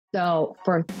So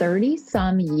for 30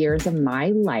 some years of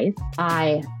my life,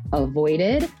 I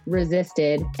avoided,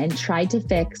 resisted, and tried to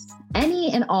fix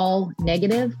any and all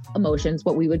negative emotions,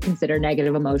 what we would consider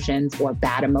negative emotions or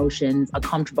bad emotions,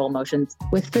 uncomfortable emotions,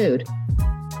 with food.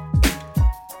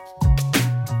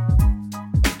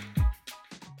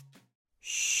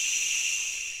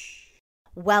 Shh.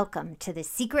 Welcome to the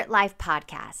Secret Life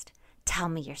Podcast. Tell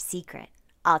me your secret.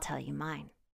 I'll tell you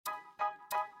mine.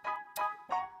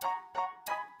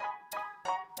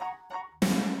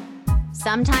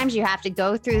 Sometimes you have to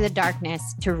go through the darkness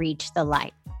to reach the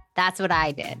light. That's what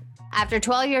I did. After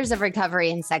 12 years of recovery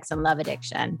in sex and love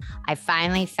addiction, I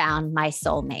finally found my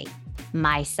soulmate,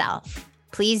 myself.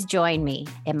 Please join me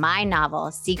in my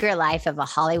novel, Secret Life of a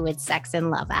Hollywood Sex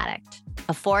and Love Addict,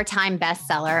 a 4-time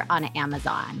bestseller on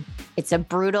Amazon. It's a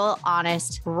brutal,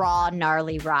 honest, raw,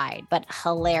 gnarly ride, but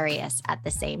hilarious at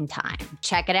the same time.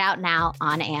 Check it out now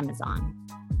on Amazon.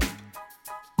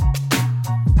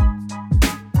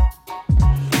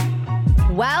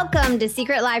 Welcome to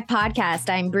Secret Life Podcast.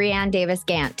 I'm Brianne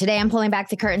Davis-Gant. Today, I'm pulling back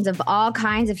the curtains of all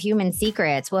kinds of human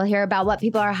secrets. We'll hear about what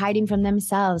people are hiding from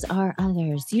themselves or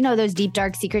others. You know, those deep,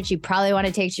 dark secrets you probably want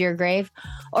to take to your grave,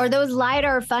 or those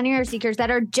lighter, funnier secrets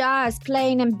that are just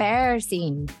plain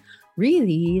embarrassing.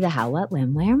 Really, the how, what,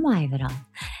 when, where, and why of it all.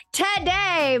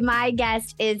 Today, my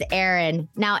guest is Erin.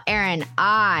 Now, Erin,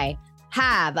 I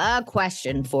have a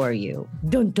question for you.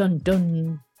 Dun, dun,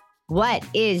 dun. What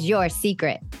is your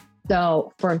secret?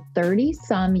 So for 30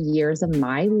 some years of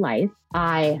my life,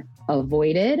 I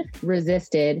avoided,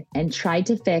 resisted, and tried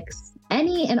to fix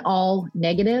any and all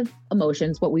negative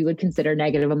emotions, what we would consider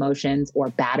negative emotions or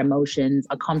bad emotions,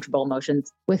 uncomfortable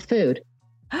emotions, with food.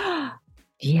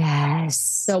 Yes.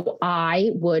 So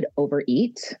I would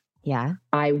overeat. Yeah.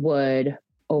 I would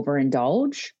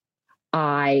overindulge.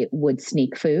 I would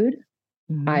sneak food.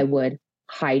 Mm-hmm. I would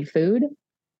hide food.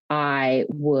 I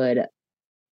would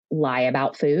lie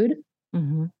about food,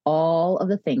 all of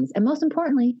the things. And most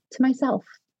importantly, to myself.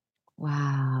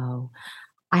 Wow.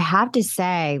 I have to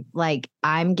say,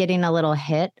 I'm getting a little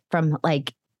hit from,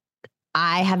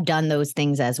 I have done those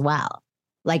things as well.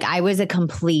 I was a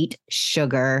complete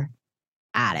sugar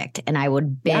addict and I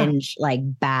would binge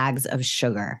bags of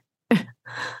sugar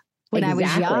when I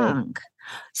was young.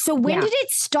 So when did it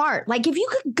start? If you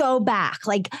could go back,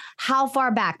 how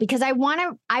far back? Because I want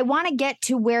to get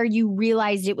to where you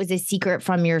realized it was a secret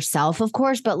from yourself, of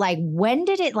course. But when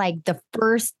did it, the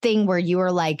first thing where you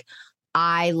were like,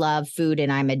 I love food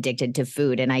and I'm addicted to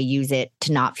food and I use it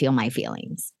to not feel my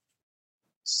feelings?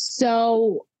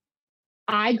 So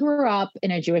I grew up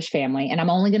in a Jewish family, and I'm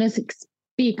only going to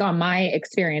speak on my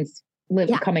experience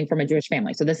coming from a Jewish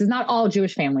family. So this is not all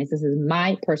Jewish families. This is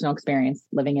my personal experience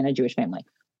living in a Jewish family.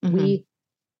 Mm-hmm. We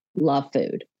love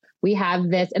food. We have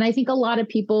this, and I think a lot of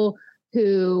people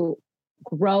who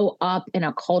grow up in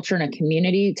a culture and a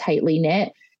community tightly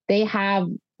knit, they have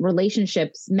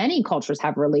relationships. Many cultures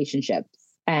have relationships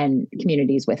and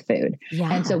communities with food.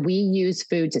 Yeah. And so we use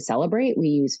food to celebrate. We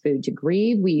use food to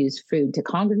grieve. We use food to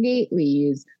congregate. We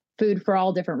use food for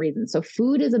all different reasons. So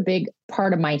food is a big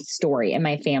part of my story and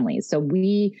my family. So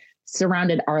we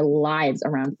surrounded our lives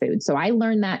around food. So I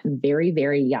learned that very,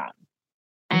 very young.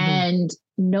 Mm-hmm. And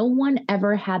no one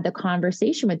ever had the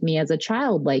conversation with me as a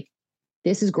child.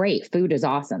 This is great. Food is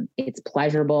awesome. It's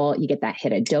pleasurable. You get that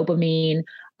hit of dopamine.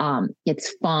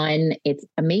 It's fun. It's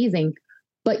amazing.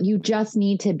 But you just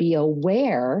need to be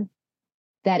aware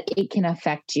that it can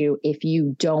affect you if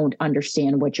you don't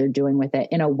understand what you're doing with it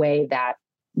in a way that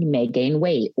you may gain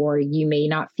weight, or you may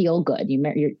not feel good.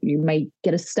 You might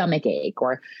get a stomach ache,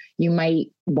 or you might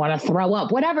want to throw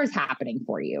up, whatever's happening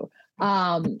for you.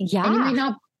 And you might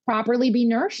not properly be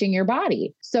nourishing your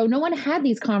body. So no one had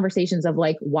these conversations of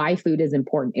why food is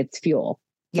important. It's fuel.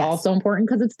 It's also important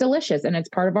because it's delicious and it's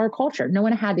part of our culture. No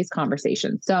one had these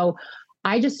conversations. So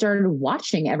I just started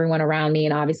watching everyone around me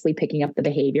and obviously picking up the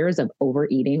behaviors of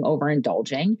overeating,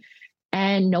 overindulging.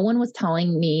 And no one was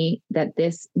telling me that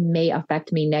this may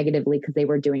affect me negatively because they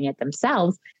were doing it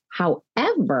themselves.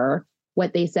 However,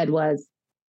 what they said was,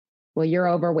 well, you're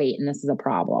overweight and this is a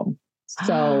problem.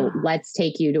 So let's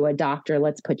take you to a doctor.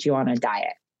 Let's put you on a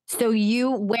diet. So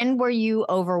when were you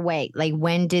overweight?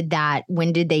 When did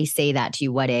they say that to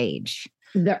you? What age?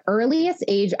 The earliest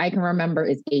age I can remember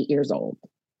is 8 years old.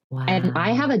 Wow. And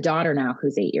I have a daughter now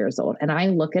who's 8 years old. And I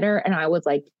look at her and I was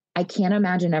like, I can't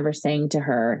imagine ever saying to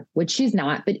her, which she's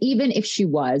not, but even if she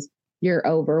was, you're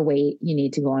overweight, you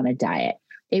need to go on a diet.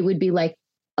 It would be like,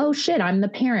 oh shit, I'm the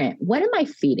parent. What am I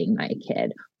feeding my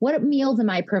kid? What meals am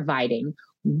I providing?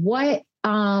 What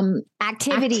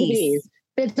activities,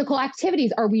 physical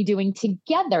activities are we doing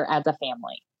together as a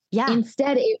family? Yeah.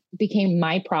 Instead, it became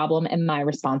my problem and my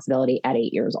responsibility at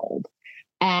 8 years old.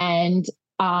 And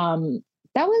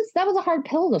that was a hard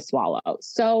pill to swallow.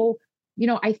 So,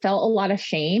 I felt a lot of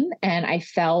shame, and I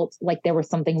felt like there was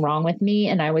something wrong with me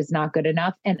and I was not good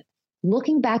enough. And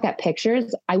looking back at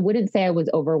pictures, I wouldn't say I was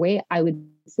overweight. I would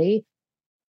say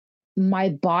my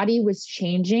body was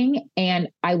changing. And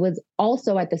I was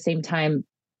also at the same time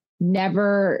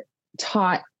never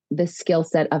taught the skill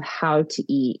set of how to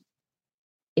eat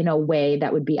in a way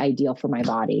that would be ideal for my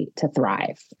body to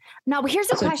thrive. Now, here's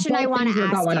a question I want to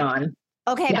ask you.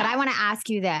 Okay, Yeah. but I want to ask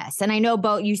you this. And I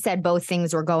know you said both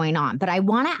things were going on, but I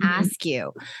want to ask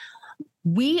you,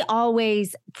 we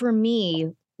always, for me,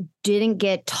 didn't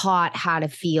get taught how to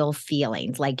feel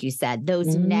feelings, like you said,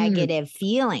 those negative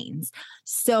feelings.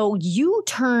 So you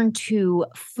turn to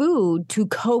food to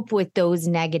cope with those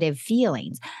negative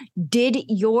feelings. Did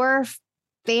your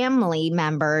family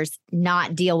members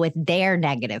not deal with their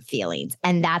negative feelings,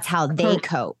 and that's how they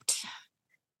coped?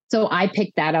 So I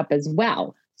picked that up as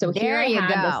well. So there here I had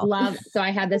this love. So I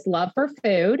had this love for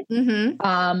food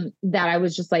that I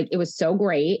was just like, it was so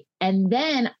great. And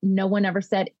then no one ever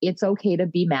said, it's okay to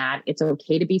be mad. It's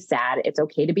okay to be sad. It's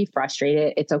okay to be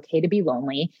frustrated. It's okay to be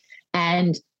lonely.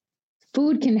 And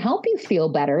food can help you feel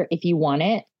better if you want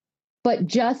it, but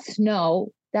just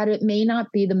know that it may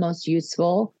not be the most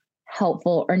useful,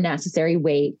 helpful, or necessary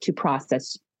way to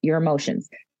process your emotions.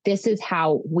 This is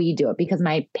how we do it, because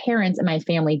my parents and my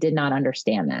family did not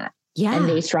understand that. Yeah. And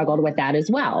they struggled with that as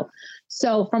well.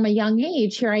 So from a young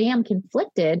age, here I am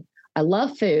conflicted. I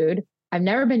love food. I've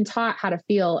never been taught how to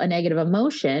feel a negative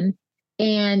emotion.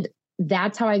 And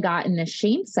that's how I got in this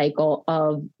shame cycle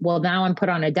of, well, now I'm put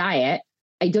on a diet.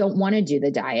 I don't want to do the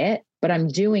diet, but I'm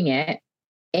doing it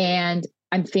and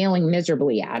I'm failing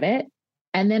miserably at it.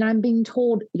 And then I'm being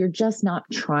told, you're just not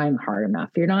trying hard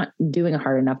enough. You're not doing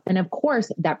hard enough. And of course,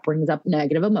 that brings up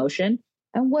negative emotion.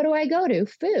 And what do I go to?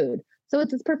 Food. So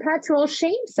it's this perpetual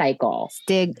shame cycle.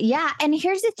 Yeah. And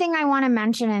here's the thing I want to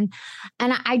mention.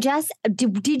 And I just,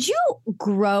 did you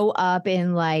grow up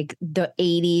in like the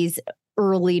 80s,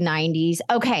 early 90s?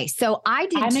 Okay. So I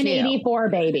did I'm too. an 84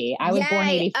 baby. I was born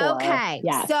 84. Okay.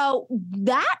 Yes. So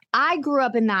I grew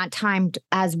up in that time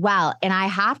as well. And I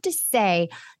have to say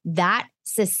that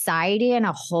society in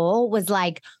a whole was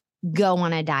like, go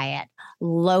on a diet,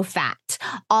 low fat,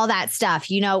 all that stuff,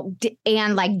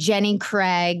 and like Jenny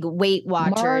Craig, Weight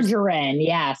Watchers. Margarine,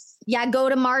 yes. Yeah, go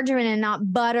to margarine and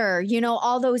not butter,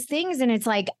 all those things. And it's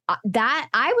like that.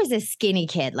 I was a skinny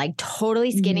kid, like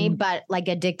totally skinny, but like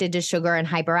addicted to sugar and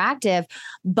hyperactive.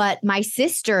 But my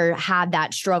sister had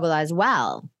that struggle as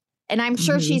well. And I'm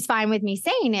sure she's fine with me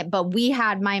saying it, but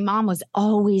my mom was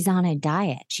always on a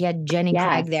diet. She had Jenny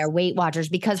Craig there, Weight Watchers,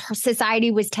 because her society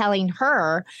was telling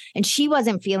her and she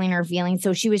wasn't feeling her feelings.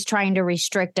 So she was trying to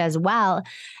restrict as well.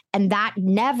 And that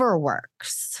never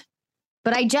works.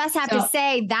 But I just have to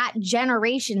say that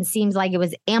generation seems like it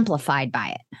was amplified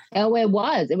by it. Oh, it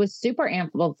was. It was super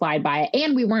amplified by it.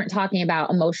 And we weren't talking about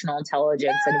emotional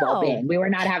intelligence and well-being. We were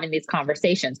not having these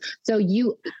conversations. So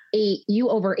you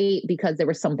overate because there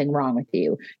was something wrong with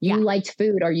you. You liked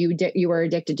food, or you were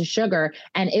addicted to sugar.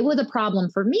 And it was a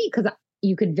problem for me because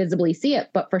you could visibly see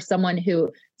it. But for someone who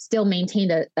still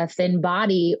maintained a thin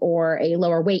body or a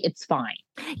lower weight, it's fine.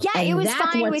 Yeah, and it was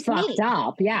fine with me.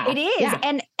 Up. Yeah, it is.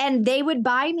 Yeah. And they would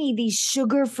buy me these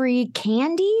sugar-free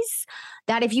candies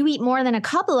that if you eat more than a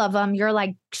couple of them, you're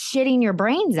like shitting your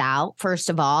brains out, first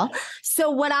of all.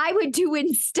 So what I would do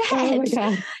instead,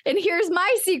 and here's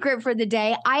my secret for the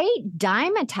day, I ate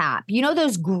Dimetap. You know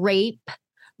those grape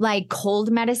like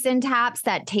cold medicine taps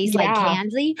that taste like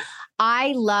candy?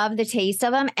 I love the taste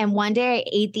of them. And one day I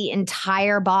ate the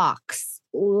entire box.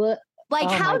 Like,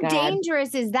 how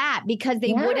dangerous is that? Because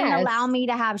they wouldn't allow me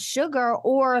to have sugar,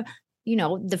 or,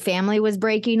 the family was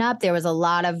breaking up. There was a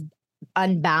lot of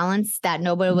unbalance that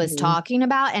nobody was talking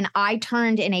about. And I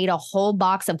turned and ate a whole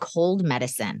box of cold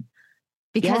medicine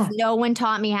because no one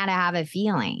taught me how to have a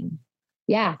feeling.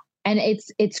 Yeah. And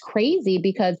it's crazy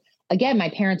because, again, my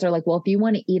parents are like, well, if you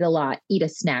want to eat a lot, eat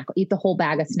the whole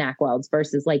bag of snack wells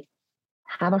versus like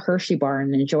have a Hershey bar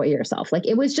and enjoy yourself. Like,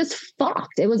 it was just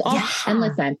fucked. It was all. And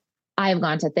listen, I've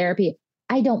gone to therapy.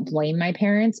 I don't blame my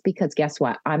parents because guess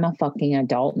what? I'm a fucking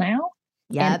adult now.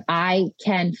 And I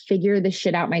can figure this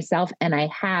shit out myself. And I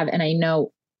have, and I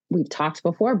know we've talked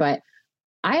before, but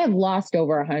I have lost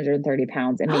over 130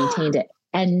 pounds and maintained it.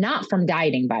 And not from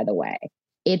dieting, by the way.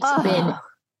 It's been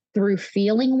through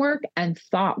feeling work and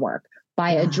thought work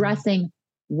by addressing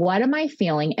what am I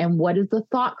feeling and what is the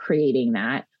thought creating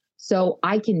that? So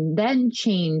I can then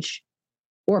change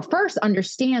or first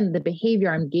understand the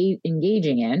behavior I'm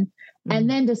engaging in, and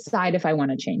then decide if I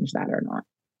want to change that or not.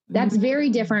 That's very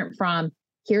different from,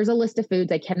 here's a list of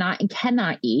foods I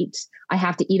cannot eat. I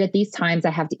have to eat at these times.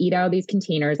 I have to eat out of these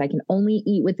containers. I can only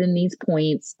eat within these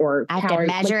points, or I have to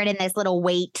measure it in this little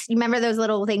weight. You remember those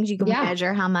little things you can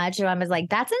measure how much? And I was like,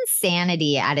 that's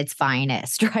insanity at its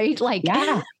finest, right? Like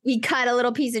we cut a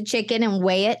little piece of chicken and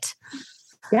weigh it.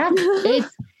 Yeah.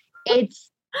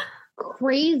 It's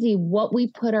crazy what we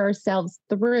put ourselves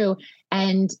through.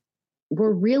 And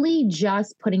we're really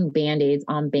just putting Band-Aids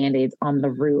on the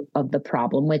root of the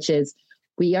problem, which is,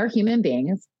 we are human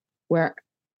beings. We're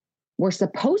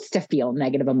supposed to feel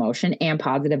negative emotion and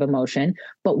positive emotion,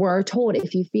 but we're told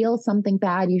if you feel something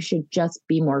bad, you should just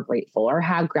be more grateful or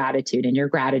have gratitude in your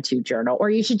gratitude journal, or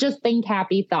you should just think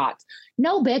happy thoughts.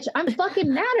 No, bitch, I'm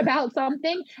fucking mad about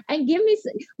something, and how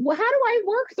do I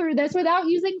work through this without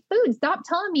using food? Stop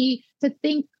telling me to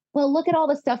think, well, look at all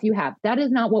the stuff you have. That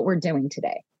is not what we're doing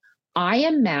today. I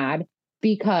am mad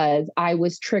because I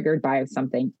was triggered by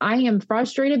something. I am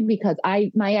frustrated because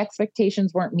my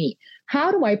expectations weren't met. How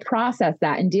do I process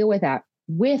that and deal with that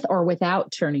with or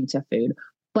without turning to food,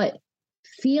 but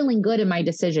feeling good in my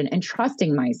decision and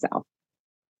trusting myself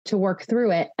to work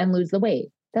through it and lose the weight?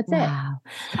 That's it.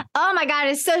 Oh my God.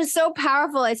 It's so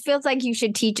powerful. It feels like you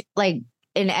should teach, like,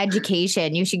 in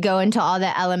education, you should go into all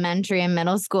the elementary and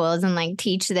middle schools and like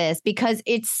teach this, because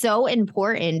it's so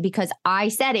important. Because I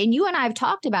said, and you and I have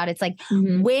talked about, it's like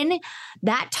when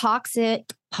that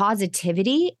toxic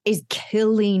positivity is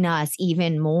killing us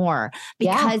even more,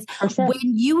 because when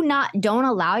you don't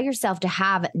allow yourself to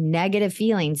have negative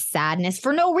feelings, sadness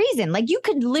for no reason, like you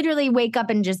could literally wake up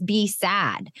and just be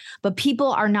sad, but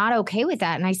people are not okay with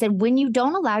that. And I said, when you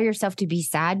don't allow yourself to be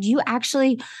sad, you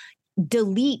actually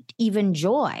delete even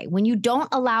joy. When you don't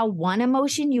allow one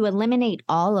emotion, you eliminate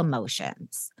all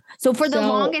emotions. So for the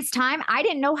longest time, I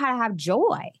didn't know how to have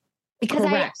joy because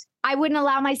I wouldn't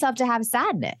allow myself to have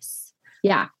sadness.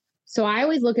 Yeah. So I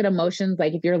always look at emotions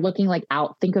like, if you're looking like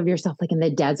out, think of yourself like in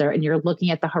the desert and you're looking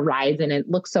at the horizon, it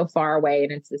looks so far away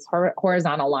and it's this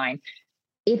horizontal line.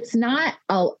 It's not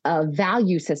a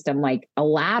value system like a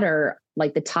ladder,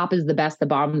 like the top is the best, the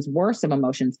bottom's worst of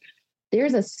emotions.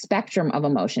 There's a spectrum of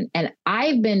emotion. And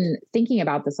I've been thinking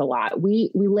about this a lot. We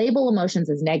label emotions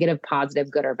as negative, positive,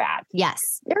 good or bad.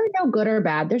 Yes. There are no good or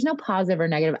bad. There's no positive or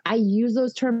negative. I use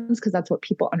those terms because that's what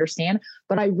people understand.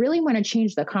 But I really want to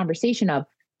change the conversation of,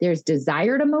 there's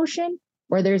desired emotion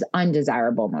or there's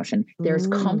undesirable emotion. There's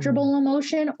comfortable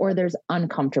emotion or there's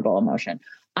uncomfortable emotion.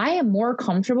 I am more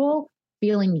comfortable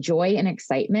feeling joy and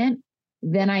excitement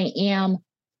than I am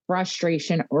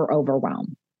frustration or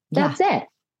overwhelm. That's it.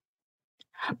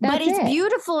 But it's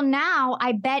beautiful now.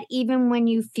 I bet even when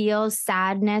you feel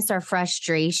sadness or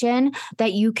frustration,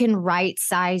 that you can right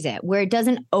size it where it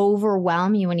doesn't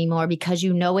overwhelm you anymore, because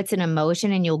you know it's an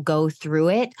emotion and you'll go through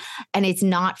it and it's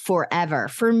not forever.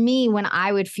 For me, when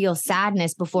I would feel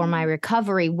sadness before my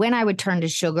recovery, when I would turn to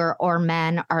sugar or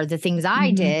men or the things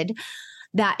I did,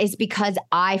 that is because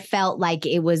I felt like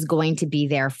it was going to be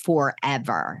there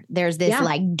forever. There's this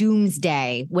like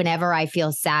doomsday whenever I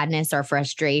feel sadness or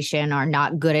frustration or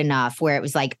not good enough, where it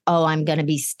was like, oh, I'm going to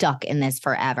be stuck in this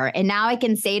forever. And now I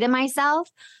can say to myself,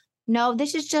 no,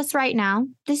 this is just right now.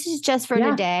 This is just for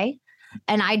today.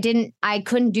 And I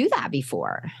couldn't do that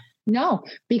before. No,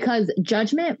 because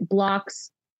judgment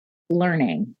blocks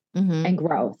learning and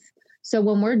growth. So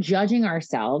when we're judging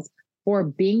ourselves for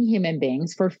being human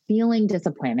beings, for feeling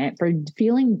disappointment, for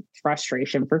feeling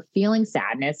frustration, for feeling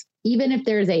sadness, even if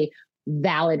there's a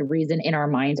valid reason in our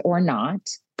minds or not,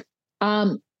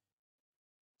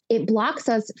 it blocks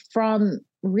us from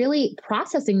really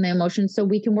processing the emotions so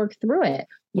we can work through it.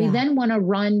 We then want to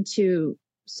run to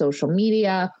social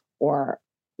media or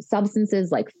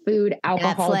substances like food,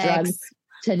 alcohol, Netflix, drugs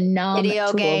to numb,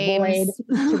 video games,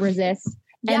 avoid, to resist.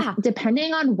 And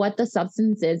depending on what the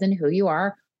substance is and who you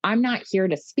are, I'm not here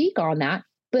to speak on that,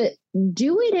 but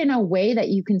do it in a way that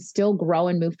you can still grow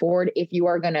and move forward if you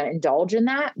are going to indulge in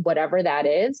that, whatever that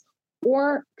is,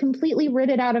 or completely rid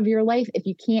it out of your life if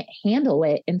you can't handle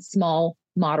it in small,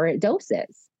 moderate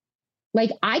doses.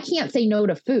 Like, I can't say no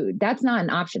to food. That's not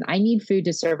an option. I need food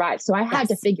to survive. So I had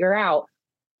to figure out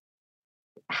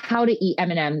how to eat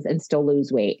M&Ms and still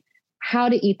lose weight, how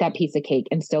to eat that piece of cake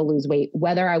and still lose weight,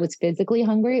 whether I was physically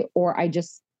hungry or I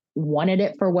just wanted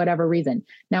it for whatever reason.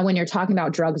 Now, when you're talking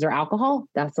about drugs or alcohol,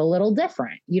 that's a little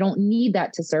different. You don't need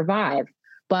that to survive.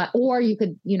 Or you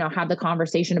could, have the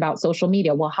conversation about social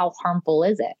media. Well, how harmful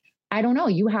is it? I don't know.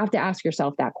 You have to ask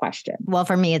yourself that question. Well,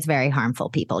 for me, it's very harmful,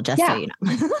 people, just so you know.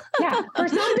 For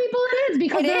some people it is,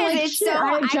 because it's so,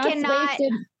 I cannot.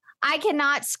 I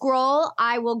cannot scroll.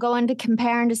 I will go into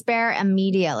compare and despair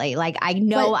immediately. Like I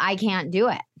know I can't do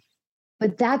it.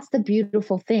 But that's the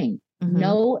beautiful thing.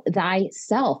 Know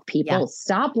thyself, people. Yeah.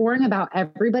 Stop worrying about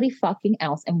everybody fucking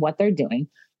else and what they're doing.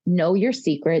 Know your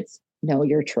secrets. Know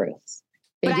your truths.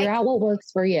 Figure out what works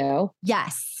for you.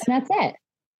 Yes. And that's it.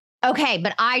 Okay,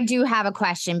 but I do have a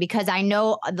question because I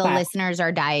know the listeners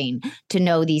are dying to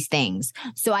know these things.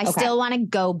 So I still want to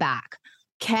go back.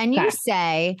 Can you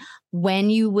say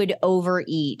when you would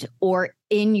overeat or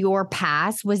in your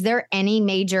past, was there any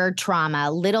major trauma,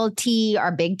 little T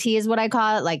or big T is what I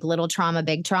call it, like little trauma,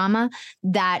 big trauma,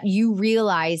 that you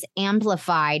realize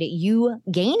amplified you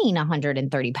gaining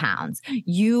 130 pounds?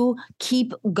 You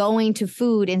keep going to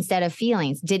food instead of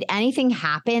feelings. Did anything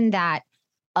happen that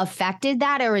affected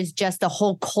that, or is just the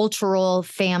whole cultural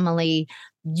family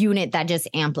unit that just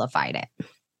amplified it?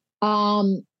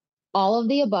 All of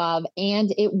the above.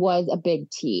 And it was a big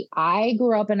T. I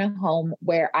grew up in a home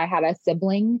where I had a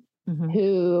sibling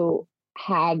who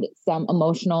had some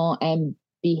emotional and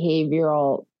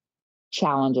behavioral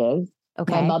challenges.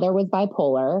 Okay. My mother was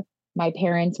bipolar. My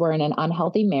parents were in an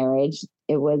unhealthy marriage.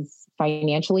 It was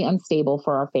financially unstable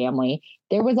for our family.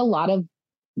 There was a lot of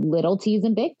little T's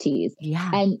and big T's.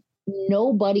 Yeah. And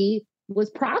nobody was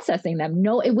processing them.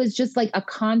 No, it was just like a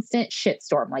constant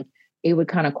shitstorm. Like, it would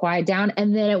kind of quiet down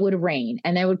and then it would rain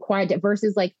and then it would quiet down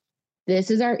versus like,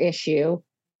 this is our issue.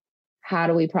 How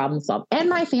do we problem solve? And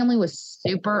my family was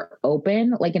super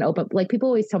open, like people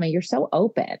always tell me, you're so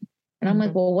open. And I'm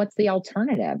like, well, what's the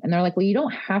alternative? And they're like, well, you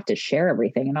don't have to share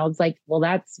everything. And I was like, well,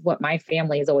 that's what my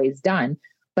family has always done.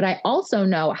 But I also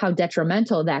know how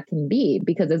detrimental that can be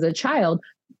because as a child,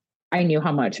 I knew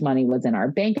how much money was in our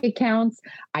bank accounts.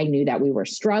 I knew that we were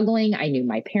struggling. I knew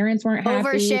my parents weren't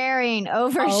happy. Oversharing.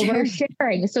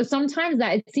 So sometimes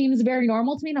that it seems very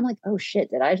normal to me. And I'm like, oh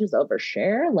shit, did I just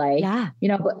overshare? Like,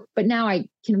 but now I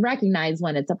can recognize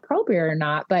when it's appropriate or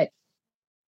not. But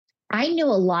I knew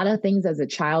a lot of things as a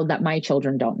child that my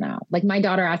children don't know. Like my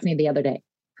daughter asked me the other day,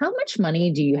 how much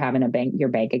money do you have in your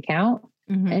bank account?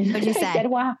 And what'd you say? I said,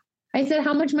 well, I said,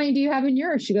 how much money do you have in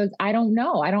yours? She goes, I don't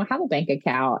know. I don't have a bank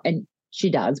account. And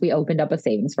she does. We opened up a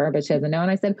savings for her, but she doesn't know.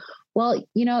 And I said, well,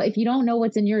 if you don't know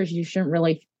what's in yours, you shouldn't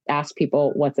really ask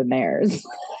people what's in theirs.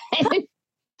 I love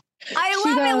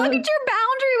it. Look at your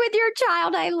boundary with your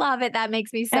child. I love it. That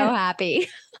makes me so happy.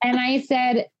 And I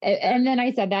said, and then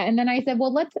I said that, and then I said,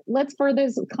 well, let's further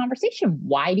this conversation.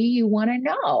 Why do you want to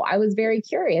know? I was very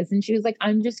curious. And she was like,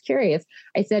 I'm just curious.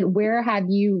 I said, where have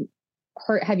you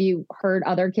heard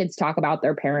other kids talk about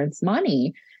their parents'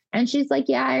 money? And she's like,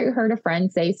 yeah, I heard a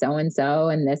friend say so-and-so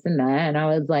and this and that. And I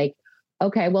was like,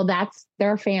 okay, well, that's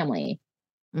their family.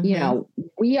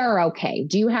 We are okay.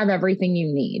 Do you have everything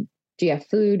you need? Do you have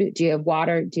food? Do you have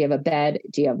water? Do you have a bed?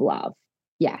 Do you have love?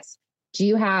 Yes. Do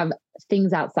you have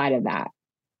things outside of that?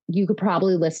 You could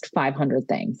probably list 500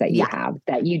 things that you have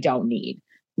that you don't need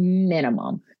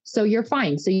minimum. So you're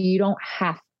fine. So you don't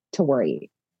have to worry.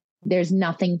 There's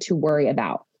nothing to worry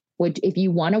about. If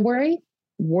you want to worry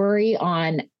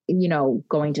on,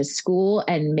 going to school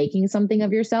and making something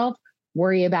of yourself,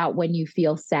 worry about when you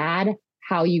feel sad,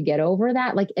 how you get over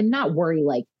that, like, and not worry,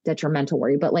 like detrimental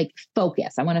worry, but like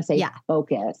focus. I want to say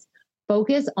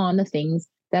focus on the things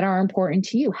that are important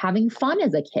to you. Having fun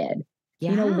as a kid,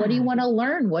 what do you want to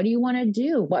learn? What do you want to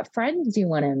do? What friends do you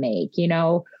want to make?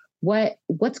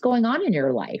 What's going on in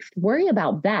your life? Worry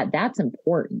about that. That's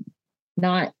important,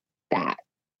 not that.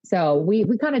 So we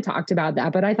kind of talked about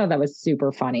that, but I thought that was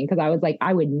super funny because I was like,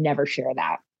 I would never share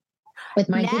that with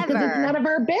my kids because it's none of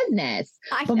our business.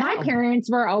 But my parents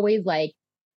were always like,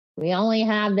 we only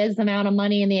have this amount of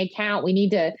money in the account. We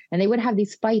need to, and they would have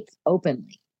these fights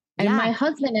openly. And my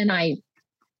husband and I,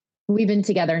 we've been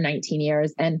together 19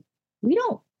 years and we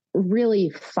don't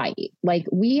really fight. Like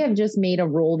we have just made a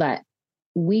rule that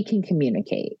we can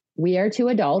communicate. We are two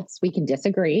adults. We can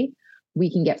disagree.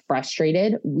 We can get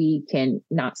frustrated. We can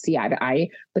not see eye to eye,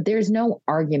 but there's no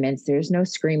arguments. There's no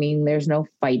screaming. There's no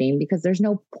fighting because there's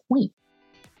no point.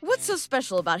 What's so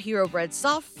special about Hero Bread's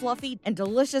soft, fluffy, and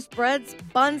delicious breads,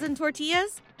 buns, and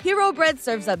tortillas? Hero Bread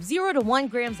serves up 0 to 1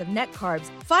 grams of net carbs,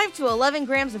 5 to 11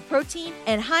 grams of protein,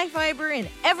 and high fiber in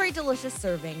every delicious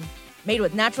serving. Made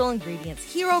with natural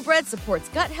ingredients, Hero Bread supports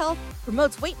gut health,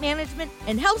 promotes weight management,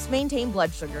 and helps maintain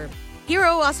blood sugar.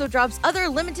 Hero also drops other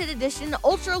limited edition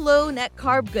ultra-low net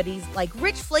carb goodies like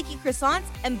rich flaky croissants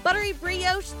and buttery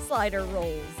brioche slider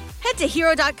rolls. Head to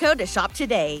hero.co to shop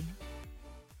today.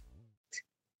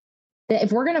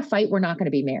 If we're going to fight, we're not going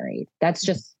to be married. That's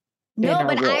just no,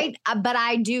 but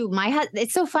I do.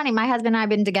 It's so funny. My husband and I have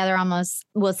been together almost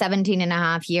 17 and a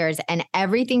half years. And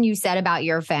everything you said about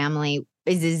your family,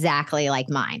 is exactly like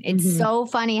mine. It's so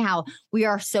funny how we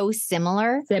are so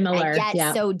similar and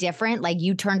yet so different. Like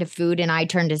you turn to food and I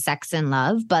turn to sex and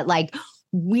love, but like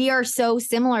we are so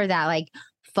similar that like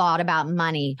thought about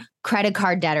money, credit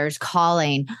card debtors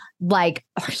calling, like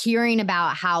hearing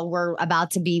about how we're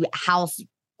about to be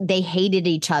they hated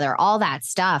each other, all that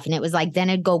stuff. And it was like,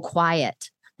 then it'd go quiet.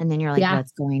 And then you're like,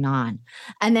 what's going on?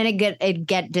 And then it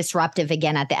get disruptive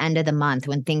again at the end of the month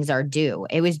when things are due.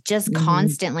 It was just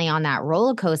constantly on that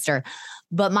roller coaster.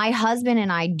 But my husband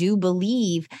and I do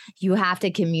believe you have to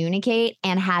communicate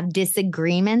and have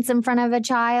disagreements in front of a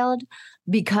child,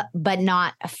 but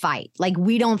not fight. Like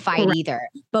we don't fight either,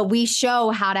 but we show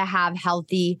how to have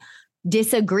healthy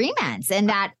disagreements and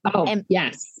that.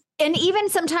 Yes. And even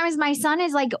sometimes my son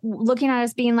is like looking at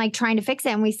us being like trying to fix it.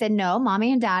 And we said, no,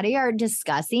 mommy and daddy are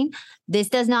discussing. This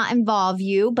does not involve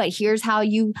you, but here's how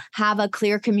you have a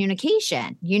clear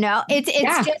communication. You know, it's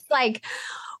just like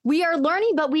we are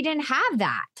learning, but we didn't have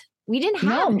that. We didn't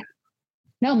have that.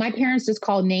 No, my parents just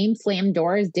called names, slammed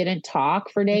doors, didn't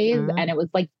talk for days. And it was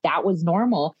like, that was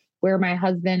normal. Where my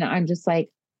husband, I'm just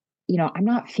like, you know, I'm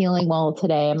not feeling well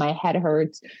today and my head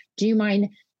hurts. Do you mind,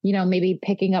 you know, maybe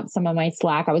picking up some of my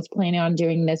slack? I was planning on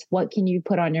doing this. What can you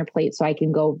put on your plate so I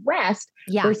can go rest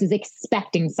versus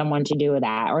expecting someone to do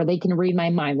that, or they can read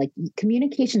my mind. Like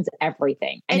communication's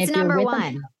everything. And it's number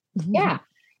one.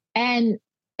 And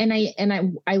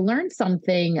I learned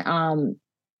something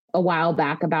a while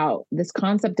back about this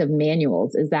concept of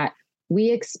manuals is that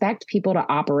we expect people to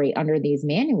operate under these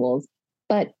manuals,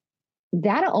 but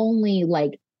that only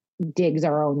like digs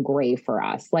our own grave for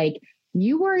us. Like,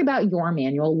 you worry about your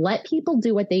manual, let people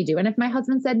do what they do. And if my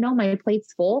husband said, no, my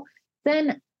plate's full,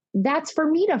 then that's for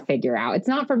me to figure out. It's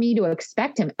not for me to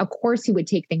expect him. Of course he would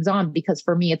take things on, because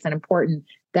for me, it's important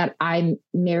that I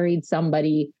married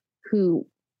somebody who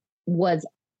was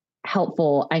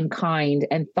helpful and kind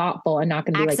and thoughtful and not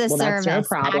going to be like, well, that's your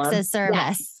problem. Acts of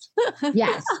service.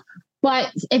 Yes.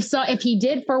 But if he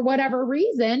did for whatever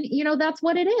reason, you know, that's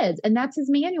what it is. And that's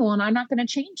his manual. And I'm not going to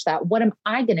change that. What am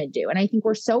I going to do? And I think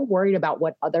we're so worried about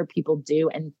what other people do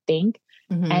and think.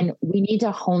 And we need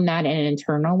to hone that in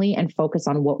internally and focus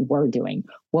on what we're doing,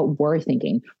 what we're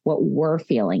thinking, what we're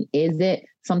feeling. Is it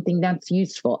something that's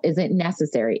useful? Is it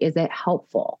necessary? Is it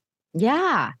helpful?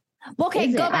 Yeah. Well,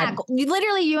 okay, go back.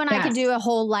 You and I could do a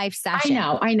whole life session.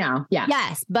 I know. Yeah.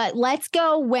 Yes. But let's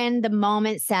go when the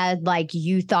moment said like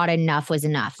you thought enough was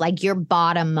enough, like your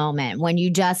bottom moment when you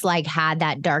just like had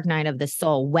that dark night of the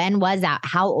soul. When was that?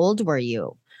 How old were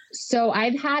you? So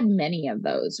I've had many of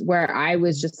those where I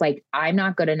was just like, I'm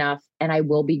not good enough and I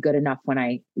will be good enough when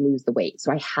I lose the weight.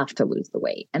 So I have to lose the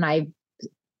weight. And I've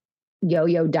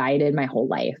yo-yo dieted my whole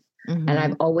life. And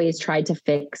I've always tried to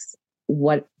fix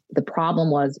what the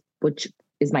problem was, which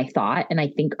is my thought. And I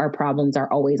think our problems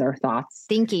are always our thoughts.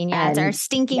 Thinking. Yeah. It's our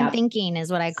stinking thinking is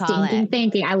what I call stinking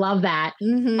thinking. I love that.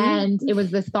 And it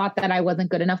was this thought that I wasn't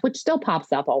good enough, which still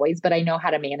pops up always, but I know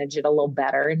how to manage it a little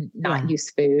better and not use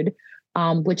food,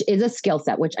 which is a skill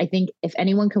set, which I think if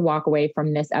anyone could walk away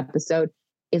from this episode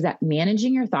is that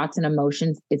managing your thoughts and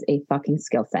emotions is a fucking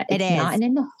skill set. It's not an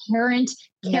inherent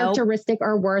characteristic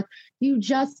or worth. You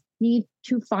just need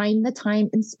to find the time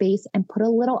and space and put a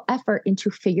little effort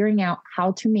into figuring out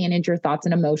how to manage your thoughts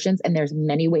and emotions. And there's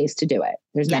many ways to do it.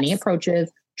 There's many approaches.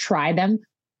 Try them,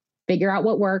 figure out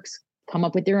what works, come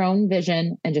up with your own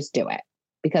vision and just do it,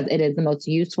 because it is the most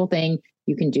useful thing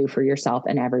you can do for yourself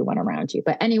and everyone around you.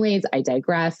 But anyways, I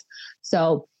digress.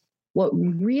 So what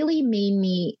really made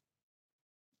me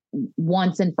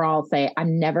once and for all say,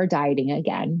 I'm never dieting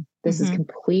again. This is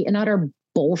complete and utter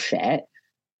bullshit.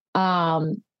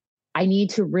 I need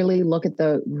to really look at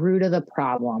the root of the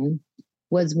problem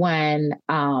was when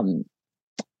I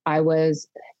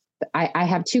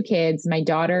have two kids. My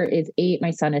daughter is 8.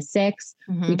 My son is 6.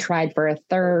 We tried for a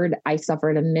third. I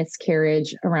suffered a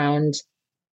miscarriage around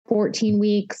 14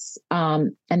 weeks.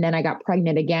 And then I got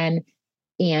pregnant again.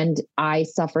 And I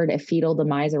suffered a fetal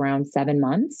demise around 7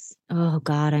 months. Oh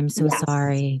God, I'm so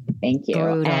sorry. Thank you.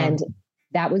 Brutal. And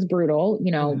that was brutal.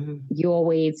 You know, you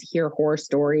always hear horror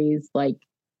stories like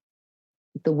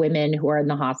the women who are in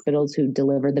the hospitals who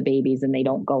deliver the babies and they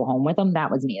don't go home with them.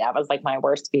 That was me. That was like my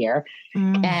worst fear.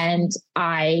 And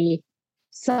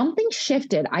something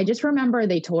shifted. I just remember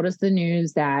they told us the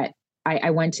news that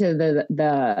I went to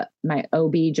my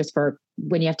OB just for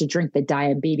when you have to drink the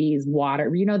diabetes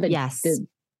water, you know,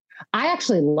 I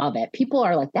actually love it. People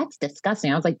are like, that's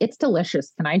disgusting. I was like, it's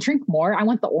delicious. Can I drink more? I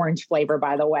want the orange flavor,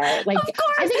 by the way. Like,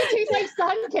 I think it tastes like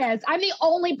Sunkist. I'm the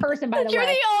only person, by the way. You're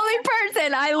the only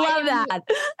person. I love that.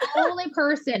 The only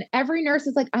person. Every nurse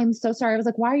is like, I'm so sorry. I was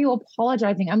like, why are you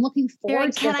apologizing? I'm looking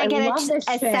forward to Can this. I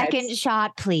get a second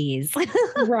shot, please?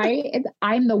 Right?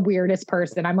 I'm the weirdest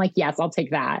person. I'm like, yes, I'll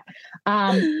take that.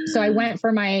 So I went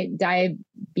for my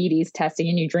diabetes testing,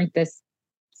 and you drink this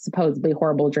supposedly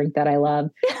horrible drink that I love.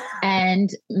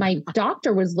 And my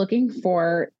doctor was looking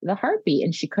for the heartbeat,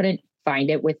 and she couldn't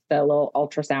find it with the little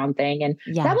ultrasound thing. And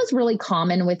that was really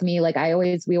common with me. Like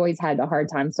we always had a hard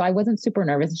time. So I wasn't super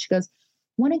nervous. And she goes,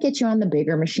 want to get you on the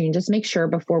bigger machine. Just make sure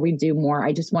before we do more,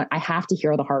 I have to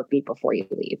hear the heartbeat before you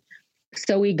leave.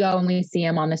 So we go and we see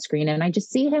him on the screen, and I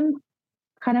just see him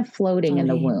kind of floating in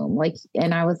the womb. Like,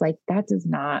 and I was like, that does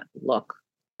not look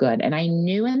good. And I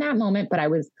knew in that moment, but I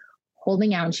was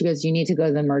holding out, and she goes, you need to go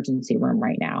to the emergency room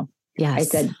right now. Yes. I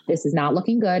said, this is not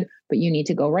looking good, but you need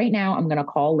to go right now. I'm going to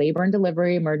call labor and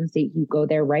delivery emergency. You go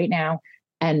there right now,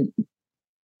 and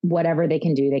whatever they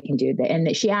can do, they can do that.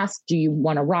 And she asked, do you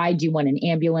want a ride? Do you want an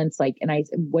ambulance? Like, and I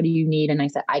said, what do you need? And I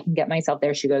said, I can get myself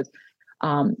there. She goes,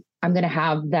 I'm going to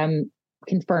have them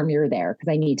confirm you're there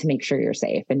because I need to make sure you're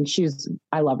safe. And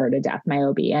I love her to death, my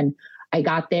OB. And I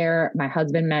got there, my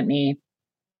husband met me.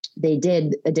 They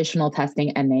did additional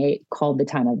testing, and they called the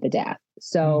time of the death.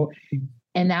 So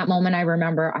in that moment, I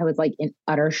remember I was like in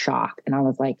utter shock, and I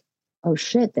was like, oh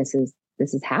shit, this is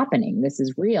happening. This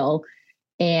is real.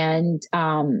 And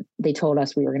they told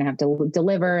us we were going to have to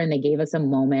deliver, and they gave us a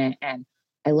moment. And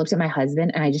I looked at my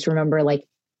husband, and I just remember like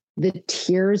the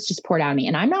tears just poured out of me.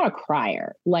 And I'm not a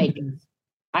crier. Like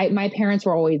my parents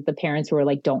were always the parents who were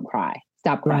like, don't cry,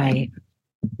 stop crying. Right.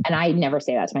 And I never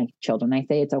say that to my children. I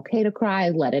say, it's okay to cry,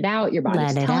 let it out. Your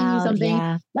body's telling you something.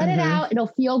 Yeah. Let it out.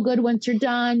 It'll feel good once you're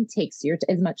done. Takes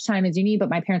as much time as you need. But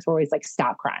my parents were always like,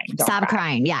 stop crying. Stop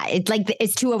crying. Yeah. It's like,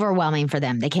 it's too overwhelming for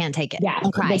them. They can't take it. Yeah.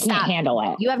 Don't cry. They can't handle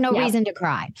it. You have no reason to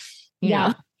cry. You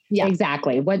know? Yeah,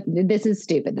 exactly. This is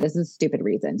stupid. This is a stupid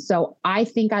reason. So I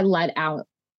think I let out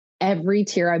every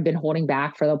tear I've been holding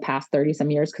back for the past 30 some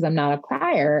years, because I'm not a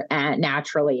crier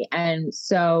naturally. And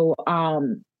so,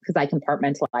 because I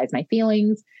compartmentalize my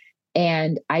feelings,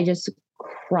 and I just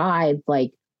cried.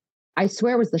 Like, I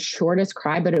swear it was the shortest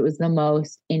cry, but it was the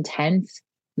most intense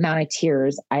amount of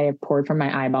tears I have poured from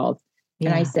my eyeballs. Yeah.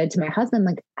 And I said to my husband,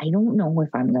 like, I don't know if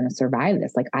I'm going to survive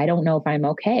this. Like, I don't know if I'm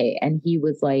okay. And he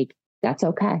was like, that's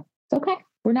okay. It's okay.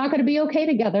 We're not going to be okay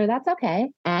together. That's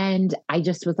okay. And I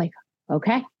just was like,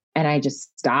 okay. And I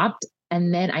just stopped.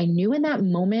 And then I knew in that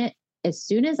moment, as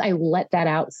soon as I let that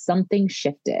out, something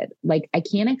shifted. Like, I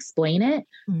can't explain it,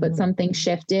 but something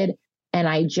shifted. And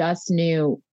I just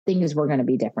knew things were going to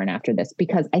be different after this,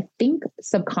 because I think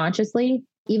subconsciously,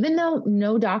 even though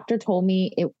no doctor told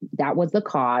me that was the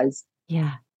cause,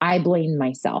 I blamed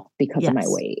myself because of my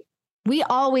weight. We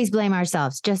always blame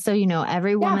ourselves. Just so you know,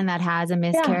 every woman that has a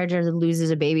miscarriage or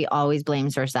loses a baby always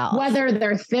blames herself. Whether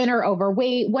they're thin or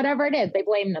overweight, whatever it is, they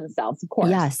blame themselves, of course.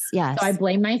 Yes. So I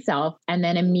blamed myself. And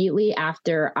then immediately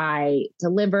after I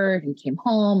delivered and came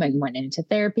home and went into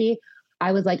therapy,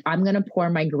 I was like, I'm going to pour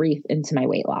my grief into my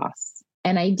weight loss.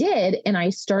 And I did. And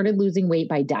I started losing weight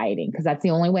by dieting, because that's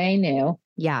the only way I knew.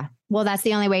 Yeah. Well, that's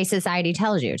the only way society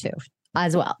tells you to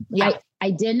as well. Yeah. I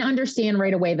didn't understand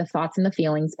right away the thoughts and the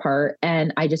feelings part.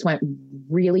 And I just went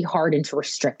really hard into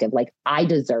restrictive. Like, I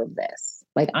deserve this.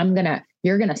 Like,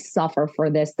 you're going to suffer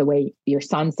for this the way your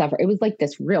son suffered. It was like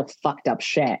this real fucked up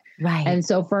shit. Right. And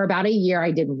so for about a year, I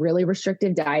did really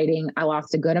restrictive dieting. I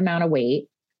lost a good amount of weight.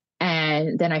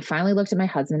 And then I finally looked at my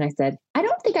husband. And I said, I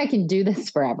don't think I can do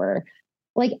this forever.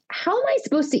 Like, how am I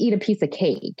supposed to eat a piece of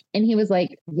cake? And he was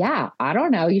like, yeah, I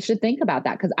don't know. You should think about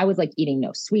that. Cause I was like eating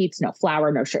no sweets, no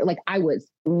flour, no sugar. Like, I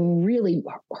was really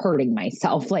hurting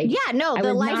myself. Like,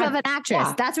 the life of an actress.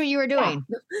 Yeah. That's what you were doing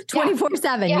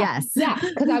 24/7. Yes. Yeah.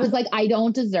 Cause I was like, I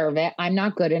don't deserve it. I'm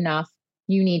not good enough.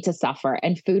 You need to suffer.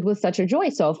 And food was such a joy.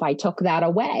 So if I took that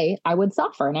away, I would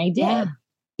suffer. And I did.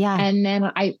 Yeah. And then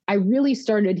I really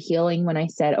started healing when I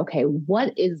said, okay,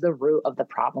 what is the root of the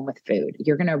problem with food?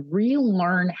 You're going to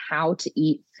relearn how to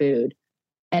eat food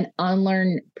and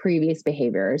unlearn previous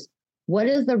behaviors. What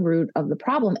is the root of the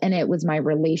problem? And it was my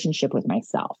relationship with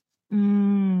myself.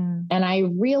 And I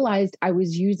realized I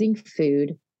was using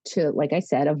food to, like I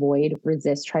said, avoid,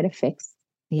 resist, try to fix,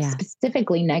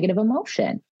 specifically negative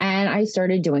emotion. And I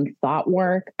started doing thought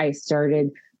work. I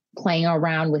started playing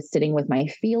around with sitting with my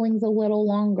feelings a little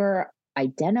longer,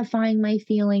 identifying my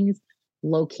feelings,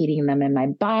 locating them in my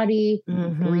body,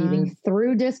 breathing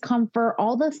through discomfort,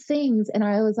 all the things. And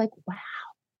I was like, wow,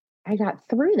 I got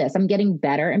through this. I'm getting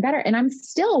better and better, and I'm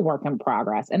still a work in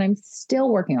progress, and I'm still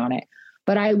working on it.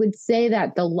 But I would say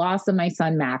that the loss of my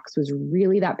son, Max, was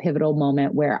really that pivotal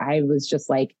moment where I was just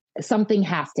like, something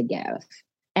has to give.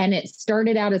 And it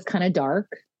started out as kind of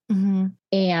dark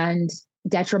and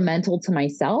detrimental to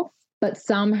myself. But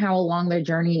somehow along the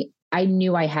journey, I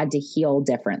knew I had to heal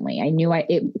differently. I knew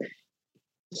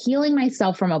healing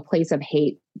myself from a place of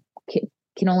hate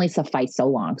can only suffice so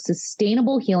long.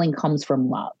 Sustainable healing comes from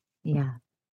love. Yeah.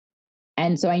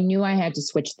 And so I knew I had to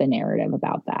switch the narrative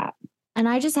about that. And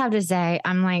I just have to say,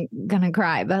 I'm like gonna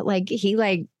cry, but like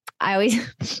I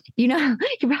always,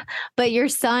 but your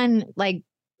son, like,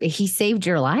 he saved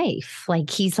your life. Like,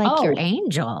 he's like your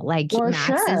angel. Like,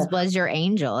 Max's was your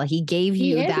angel. He gave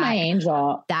you my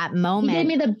angel. That moment. He gave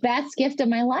me the best gift of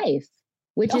my life,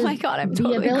 which is my God, I'm the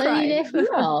totally ability to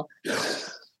heal.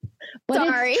 But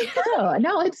sorry. It's true.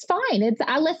 No, it's fine.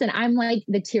 Listen, I'm like,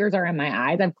 the tears are in my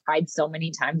eyes. I've cried so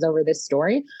many times over this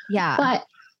story. Yeah.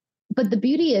 But the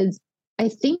beauty is, I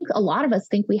think a lot of us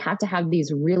think we have to have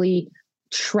these really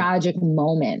tragic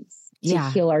moments to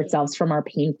heal ourselves from our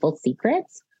painful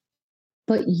secrets.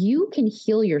 But you can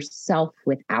heal yourself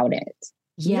without it.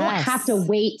 You don't have to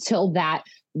wait till that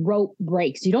rope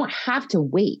breaks. You don't have to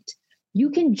wait. You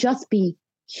can just be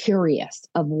curious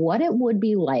of what it would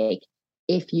be like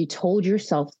if you told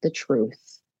yourself the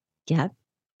truth. Yep.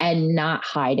 And not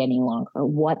hide any longer,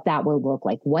 what that would look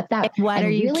like, what are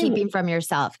you keeping from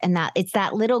yourself? And that it's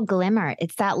that little glimmer.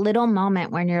 It's that little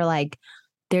moment when you're like,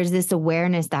 there's this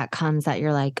awareness that comes that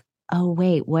you're like, oh,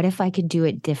 wait, what if I could do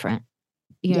it different?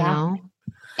 You know?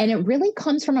 And it really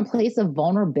comes from a place of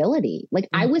vulnerability. Like,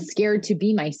 I was scared to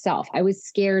be myself. I was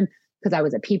scared because I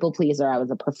was a people pleaser. I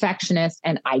was a perfectionist,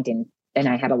 and I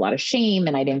had a lot of shame,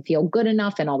 and I didn't feel good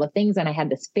enough and all the things. And I had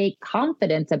this fake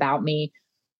confidence about me,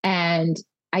 and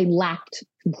I lacked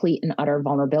complete and utter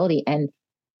vulnerability. And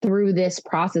through this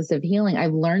process of healing,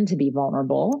 I've learned to be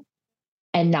vulnerable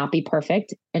and not be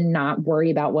perfect and not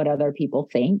worry about what other people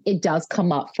think. It does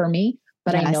come up for me,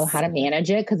 but I know how to manage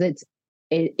it because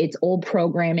it's old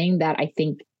programming that I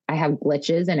think I have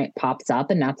glitches and it pops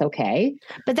up, and that's okay.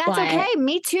 But that's okay.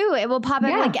 Me too. It will pop up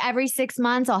like every 6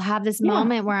 months. I'll have this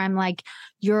moment where I'm like,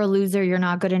 you're a loser. You're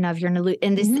not good enough. You're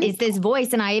and this is this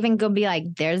voice. And I even go be like,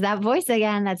 there's that voice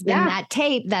again. That's been that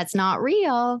tape. That's not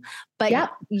real.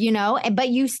 But but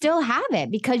you still have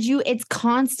it because it's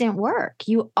constant work.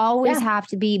 You always have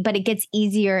to be, but it gets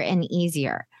easier and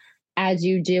easier as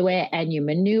you do it and you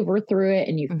maneuver through it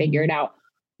and you figure it out.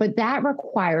 But that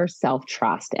requires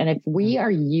self-trust. And if we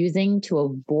are using to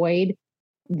avoid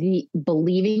the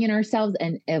believing in ourselves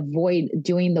and avoid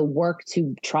doing the work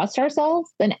to trust ourselves,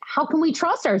 then how can we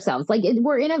trust ourselves? Like,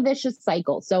 we're in a vicious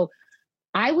cycle. So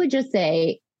I would just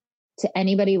say to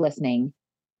anybody listening,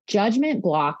 judgment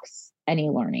blocks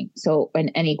any learning. So,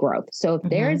 and any growth. So if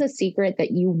there is a secret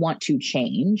that you want to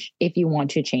change, if you want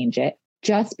to change it,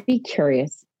 just be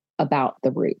curious about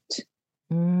the root.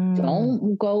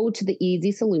 Don't go to the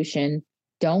easy solution.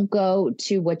 Don't go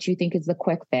to what you think is the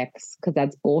quick fix, because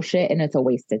that's bullshit and it's a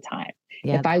waste of time.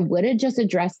 Yep. If I would have just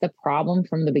addressed the problem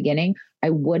from the beginning,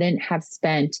 I wouldn't have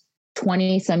spent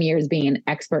 20 some years being an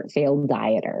expert failed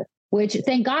dieter, which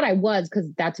thank God I was, because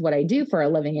that's what I do for a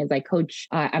living is I coach.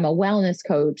 I'm a wellness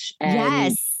coach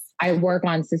and I work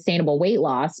on sustainable weight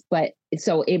loss. But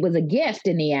so it was a gift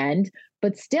in the end.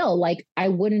 But still, like, I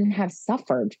wouldn't have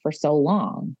suffered for so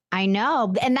long. I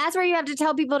know. And that's where you have to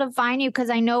tell people to find you, because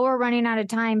I know we're running out of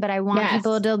time, but I want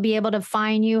people to be able to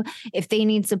find you if they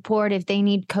need support, if they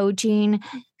need coaching,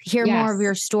 hear more of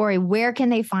your story. Where can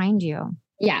they find you?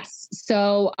 Yes.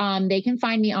 So they can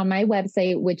find me on my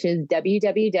website, which is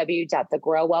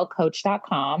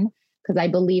www.thegrowwellcoach.com, because I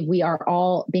believe we are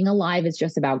all, being alive is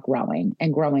just about growing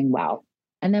and growing well.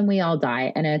 And then we all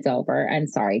die and it's over. And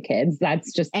sorry, kids,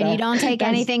 that's just. And you don't take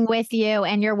anything with you,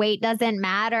 and your weight doesn't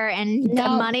matter, and the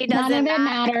money doesn't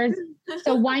matter.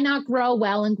 So why not grow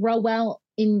well and grow well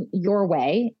in your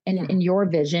way and in your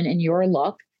vision and your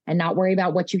look, and not worry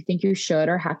about what you think you should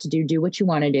or have to do. Do what you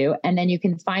want to do. And then you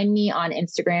can find me on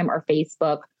Instagram or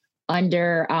Facebook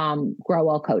under Grow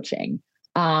Well Coaching.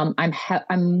 I'm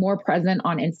more present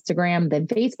on Instagram than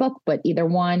Facebook, but either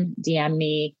one, DM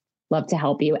me. Love to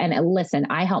help you. And listen,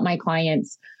 I help my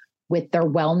clients with their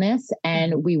wellness,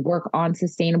 and we work on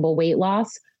sustainable weight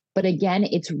loss. But again,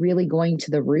 it's really going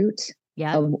to the root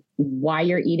of why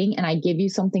you're eating. And I give you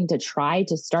something to try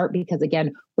to start, because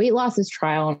again, weight loss is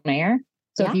trial and error.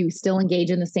 So if you still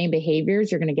engage in the same behaviors,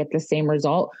 you're going to get the same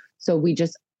result. So we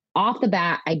just, off the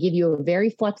bat, I give you a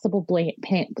very flexible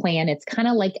plan. It's kind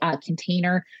of like a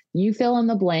container. You fill in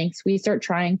the blanks, we start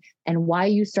trying. And while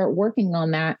you start working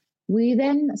on that, we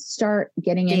then start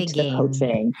getting into the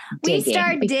coaching. We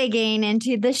start digging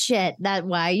into the shit. That's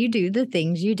why you do the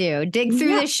things you do. Dig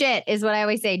through the shit is what I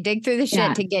always say. Dig through the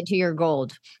shit to get to your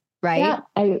gold. Right?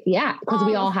 Yeah. Because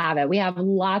we all have it. We have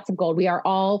lots of gold. We are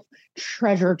all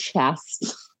treasure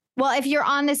chests. Well, if you're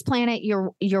on this planet,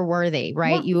 you're worthy,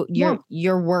 right?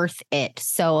 You're worth it.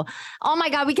 So, oh my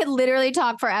God, we could literally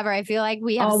talk forever. I feel like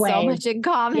we have so much in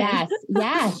common.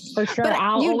 Yes, for sure.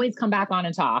 I'll always come back on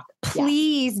and talk.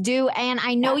 Please do. And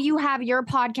I know you have your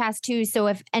podcast too. So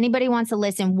if anybody wants to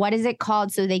listen, what is it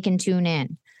called so they can tune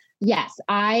in? Yes,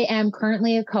 I am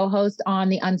currently a co-host on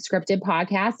the Unscripted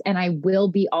podcast, and I will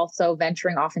be also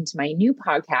venturing off into my new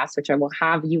podcast, which I will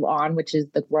have you on, which is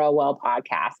the Grow Well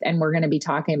podcast. And we're going to be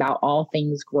talking about all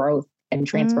things growth and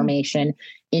transformation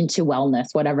into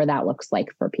wellness, whatever that looks like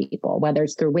for people, whether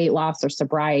it's through weight loss or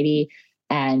sobriety.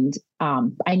 And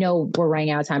I know we're running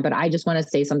out of time, but I just want to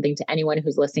say something to anyone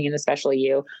who's listening, and especially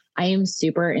you. I am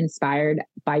super inspired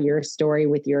by your story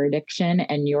with your addiction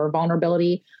and your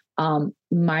vulnerability.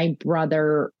 My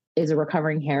brother is a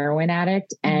recovering heroin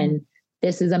addict, and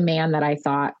this is a man that I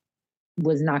thought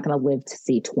was not going to live to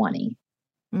see 20.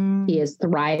 He is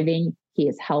thriving. He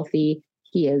is healthy.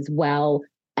 He is well,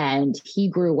 and he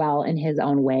grew well in his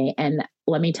own way. And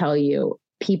let me tell you,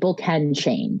 people can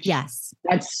change. Yes.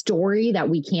 That story that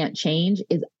we can't change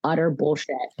is utter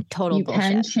bullshit. Total bullshit. You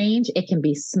can change. It can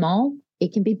be small.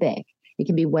 It can be big. It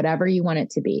can be whatever you want it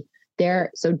to be.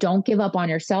 So don't give up on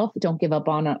yourself. Don't give up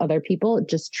on other people.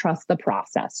 Just trust the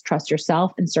process. Trust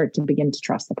yourself and start to begin to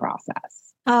trust the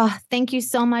process. Oh, thank you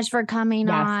so much for coming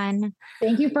on.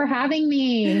 Thank you for having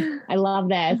me. I love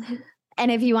this. And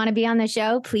if you want to be on the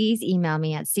show, please email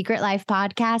me at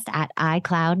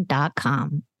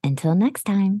secretlifepodcast@icloud.com. Until next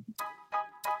time.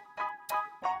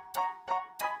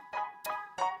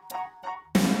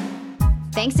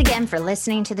 Thanks again for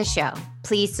listening to the show.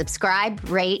 Please subscribe,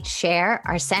 rate, share,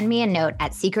 or send me a note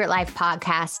at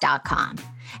secretlifepodcast.com.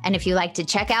 And if you like to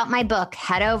check out my book,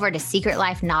 head over to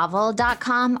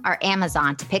secretlifenovel.com or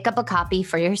Amazon to pick up a copy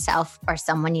for yourself or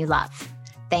someone you love.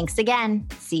 Thanks again.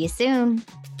 See you soon.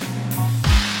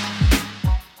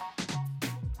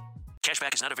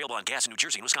 Cashback is not available on gas in New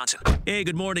Jersey and Wisconsin. Hey,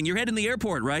 good morning. You're heading to the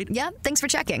airport, right? Yep, thanks for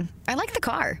checking. I like the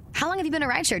car. How long have you been a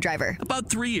rideshare driver? About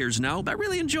 3 years now. I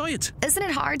really enjoy it. Isn't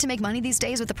it hard to make money these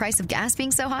days with the price of gas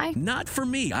being so high? Not for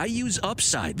me. I use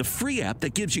Upside, the free app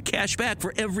that gives you cash back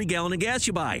for every gallon of gas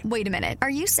you buy. Wait a minute. Are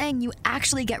you saying you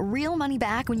actually get real money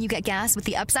back when you get gas with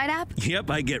the Upside app? Yep,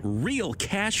 I get real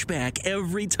cash back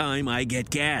every time I get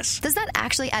gas. Does that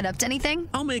actually add up to anything?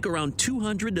 I'll make around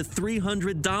 $200 to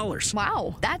 $300.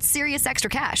 Wow, that's serious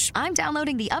extra cash. I'm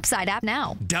downloading the Upside app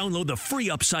now. Download the free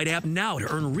Upside app now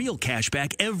to earn real cash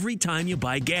back every time you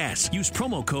buy gas. Use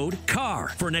promo code CAR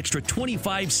for an extra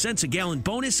 25 cents a gallon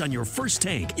bonus on your first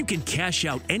tank. You can cash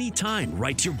out anytime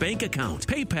right to your bank account,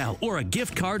 PayPal, or a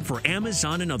gift card for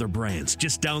Amazon and other brands.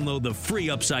 Just download the free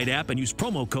Upside app and use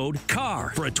promo code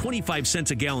CAR for a 25 cents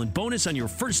a gallon bonus on your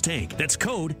first tank. That's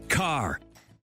code CAR.